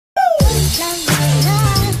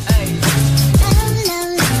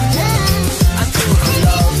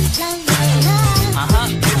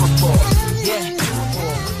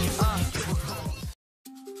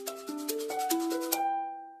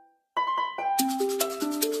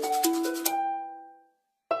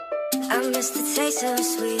miss the taste of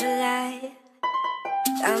sweet life.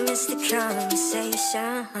 I miss the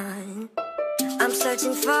conversation. I'm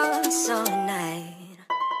searching for a summer night.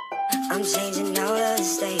 I'm changing all of the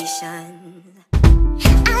stations.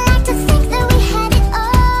 I like to think that we had it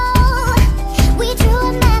all. We drew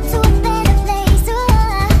a map to a better place,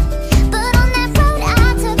 but on that road I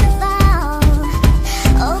took a vow.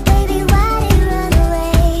 Oh baby, why did you run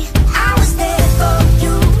away? I was there for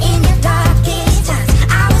you in your darkest times.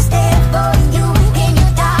 I was there for you in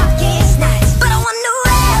your darkest nights. But I wonder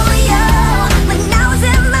where were you when I was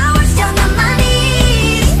at my worst, down on my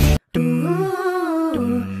knees.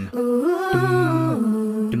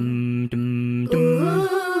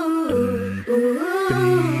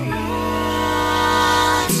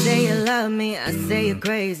 Say you love me, I say you're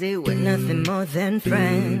crazy. We're nothing more than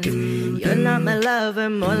friends. You're not my lover,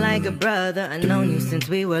 more like a brother. I've known you since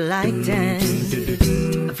we were like 10.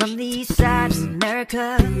 I'm from the east side of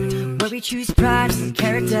America, where we choose pride and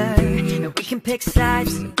character, and we can pick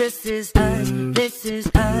sides. This is us, this is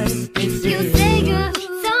us, this is. You say you're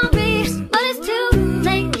sorry, but it's too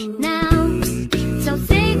late now. So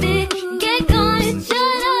save it, get gone and shut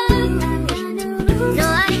up. No,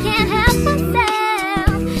 I can't help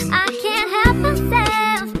myself. I can't help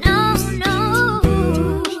myself. No, no.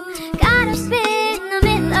 Gotta be in the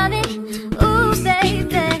middle of it. Ooh, baby.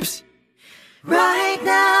 Right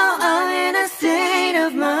now I'm in a state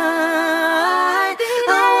of mind. I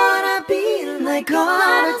wanna be like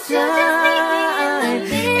all the time.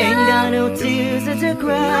 Ain't got no tears to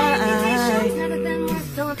cry.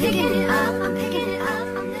 So I'm picking it up, I'm picking it up,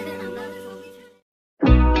 I'm living, I'm loving.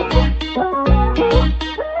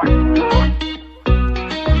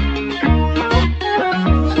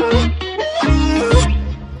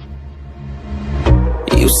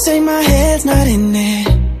 You say my head's not in it,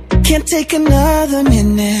 can't take another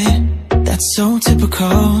minute. That's so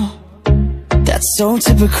typical, that's so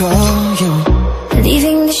typical, you.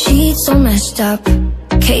 Leaving the sheets so messed up,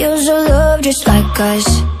 chaos of love just like us.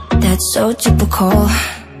 That's so typical,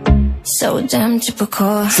 so damn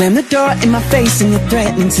typical. Slam the door in my face and you're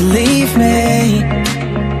threatening to leave me.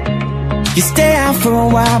 You stay out for a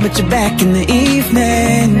while but you're back in the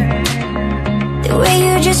evening. The way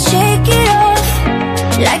you just shake it off,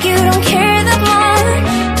 like you don't care that much.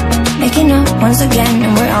 Making up once again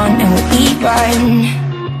and we're on and we eat right.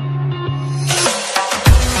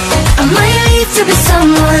 I might need to be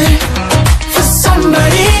someone for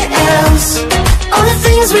somebody else. All the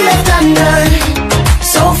things we left undone,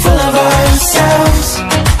 so full of ourselves.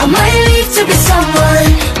 I might need to be someone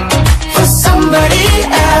for somebody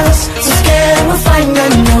else. So scared we'll find a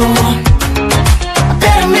new, a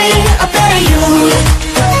better me, a better you.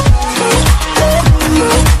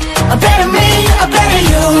 A better me, a better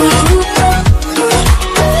you.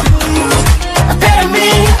 A better me,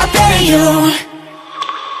 a better you.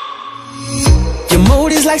 Your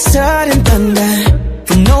mood is like sudden thunder,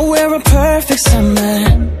 from nowhere a perfect summer.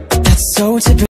 That's so typical.